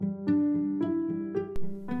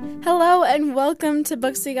Hello and welcome to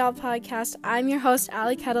Booksy Gal podcast. I'm your host,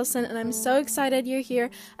 Allie Kettleson, and I'm so excited you're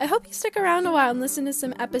here. I hope you stick around a while and listen to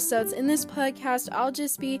some episodes. In this podcast, I'll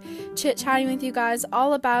just be chit-chatting with you guys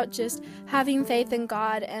all about just having faith in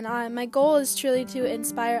God, and my goal is truly to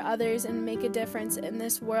inspire others and make a difference in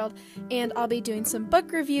this world, and I'll be doing some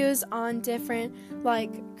book reviews on different,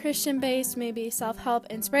 Christian-based, maybe self-help,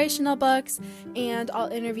 inspirational books, and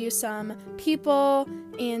I'll interview some people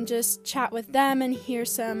and just chat with them and hear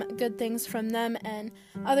some good things from them, and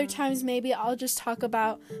other times maybe I'll just talk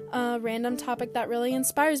about a random topic that really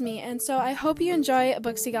inspires me. And so I hope you enjoy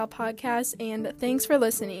Booksy Gal podcast, and thanks for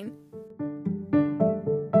listening.